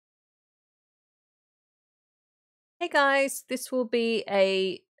Hey guys, this will be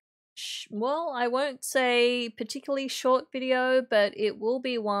a, well, I won't say particularly short video, but it will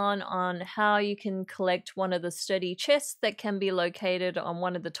be one on how you can collect one of the sturdy chests that can be located on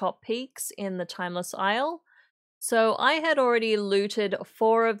one of the top peaks in the Timeless Isle. So I had already looted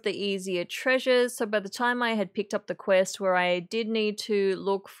 4 of the easier treasures, so by the time I had picked up the quest where I did need to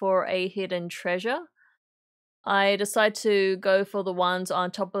look for a hidden treasure, I decided to go for the ones on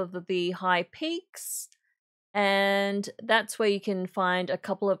top of the high peaks. And that's where you can find a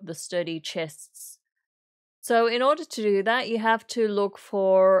couple of the sturdy chests. So in order to do that, you have to look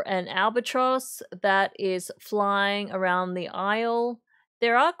for an albatross that is flying around the isle.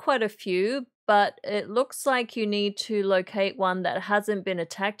 There are quite a few, but it looks like you need to locate one that hasn't been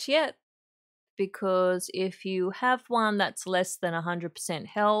attacked yet, because if you have one that's less than 100%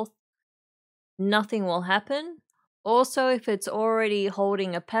 health, nothing will happen. Also, if it's already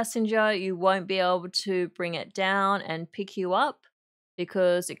holding a passenger, you won't be able to bring it down and pick you up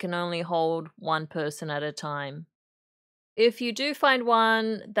because it can only hold one person at a time. If you do find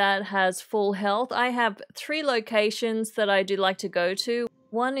one that has full health, I have 3 locations that I do like to go to.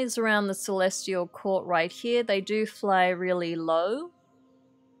 One is around the Celestial Court right here. They do fly really low.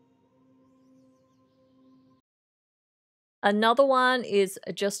 Another one is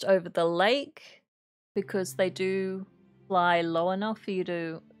just over the lake, because they do fly low enough for you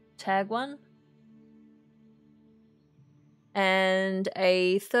to tag one. And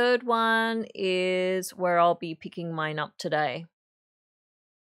a third one is where I'll be picking mine up today.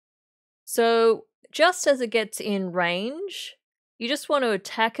 So just as it gets in range, you just want to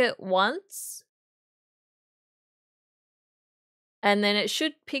attack it once, and then it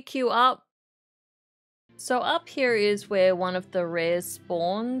should pick you up. So up here is where one of the rares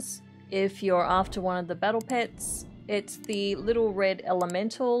spawns. If you're after one of the battle pets, it's the little red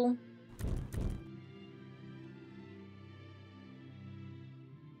elemental.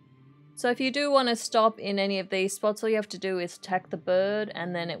 So if you do want to stop in any of these spots, all you have to do is attack the bird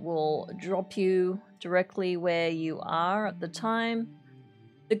and then it will drop you directly where you are at the time.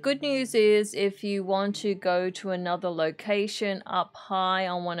 The good news is if you want to go to another location up high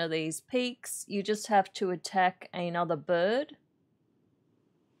on one of these peaks, you just have to attack another bird.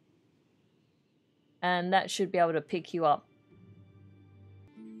 And that should be able to pick you up.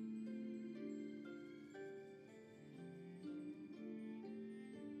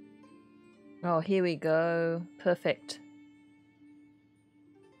 Oh, here we go. Perfect.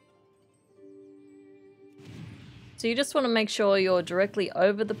 So you just want to make sure you're directly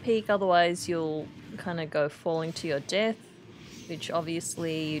over the peak, otherwise you'll kind of go falling to your death, which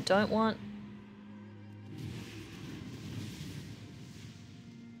obviously you don't want.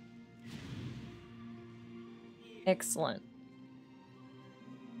 Excellent.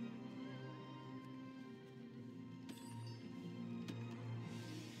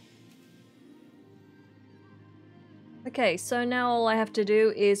 Okay, so now all I have to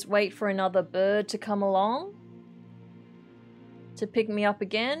do is wait for another bird to come along to pick me up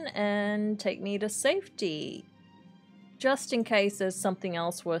again and take me to safety. Just in case there's something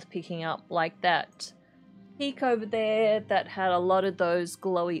else worth picking up, like that peak over there that had a lot of those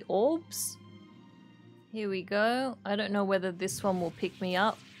glowy orbs. Here we go. I don't know whether this one will pick me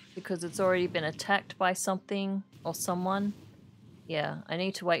up because it's already been attacked by something or someone. Yeah, I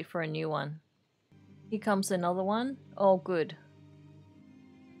need to wait for a new one. Here comes another one. Oh, good.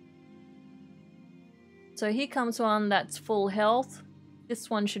 So here comes one that's full health. This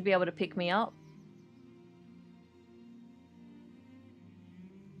one should be able to pick me up.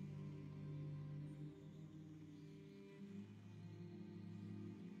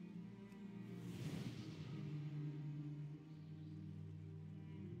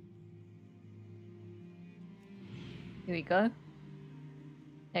 Here we go.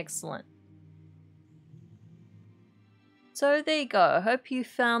 Excellent. So there you go. I hope you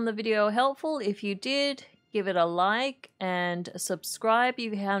found the video helpful. If you did, give it a like and subscribe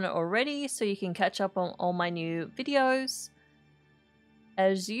if you haven't already so you can catch up on all my new videos.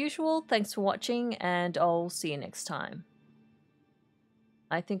 As usual, thanks for watching and I'll see you next time.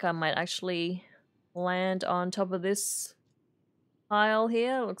 I think I might actually land on top of this pile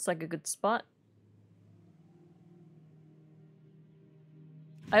here. Looks like a good spot.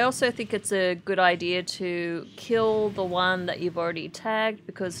 I also think it's a good idea to kill the one that you've already tagged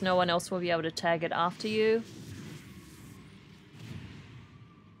because no one else will be able to tag it after you.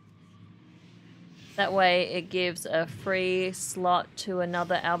 That way it gives a free slot to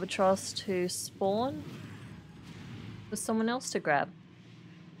another albatross to spawn for someone else to grab.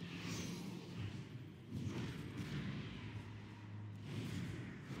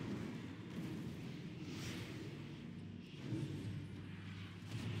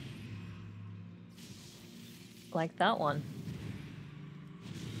 like that one.